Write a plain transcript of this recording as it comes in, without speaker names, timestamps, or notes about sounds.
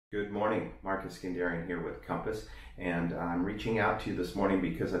Good morning, Marcus Skandarian here with Compass, and I'm reaching out to you this morning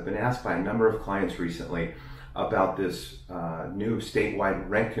because I've been asked by a number of clients recently about this new statewide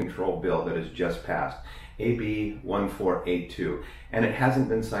rent control bill that has just passed, AB 1482, and it hasn't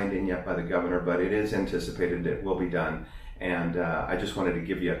been signed in yet by the governor, but it is anticipated it will be done, and I just wanted to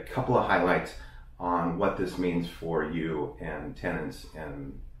give you a couple of highlights on what this means for you and tenants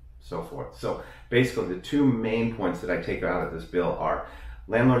and so forth. So basically the two main points that I take out of this bill are: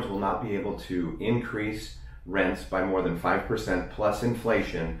 landlords will not be able to increase rents by more than 5% plus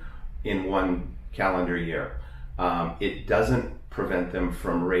inflation in one calendar year. It doesn't prevent them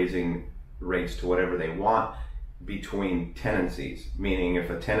from raising rates to whatever they want between tenancies, meaning if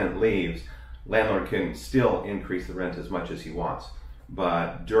a tenant leaves, landlord can still increase the rent as much as he wants.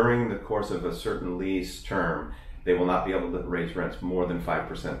 But during the course of a certain lease term, they will not be able to raise rents more than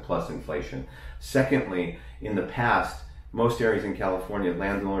 5% plus inflation. Secondly, in the past, most areas in California,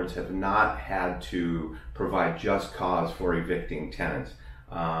 landlords have not had to provide just cause for evicting tenants.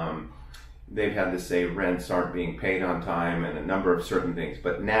 They've had to say rents aren't being paid on time and a number of certain things,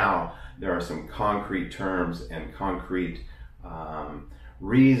 but now there are some concrete terms and concrete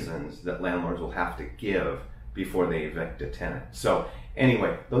reasons that landlords will have to give before they evict a tenant. So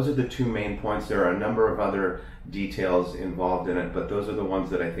anyway, those are the two main points. There are a number of other details involved in it, but those are the ones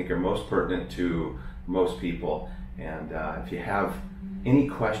that I think are most pertinent to most people. And if you have any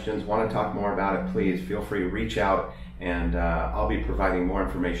questions, want to talk more about it, please feel free to reach out, and I'll be providing more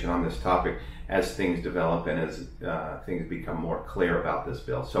information on this topic as things develop and as things become more clear about this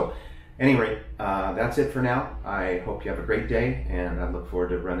bill. So anyway, that's it for now. I hope you have a great day, and I look forward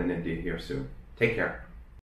to running into you here soon. Take care.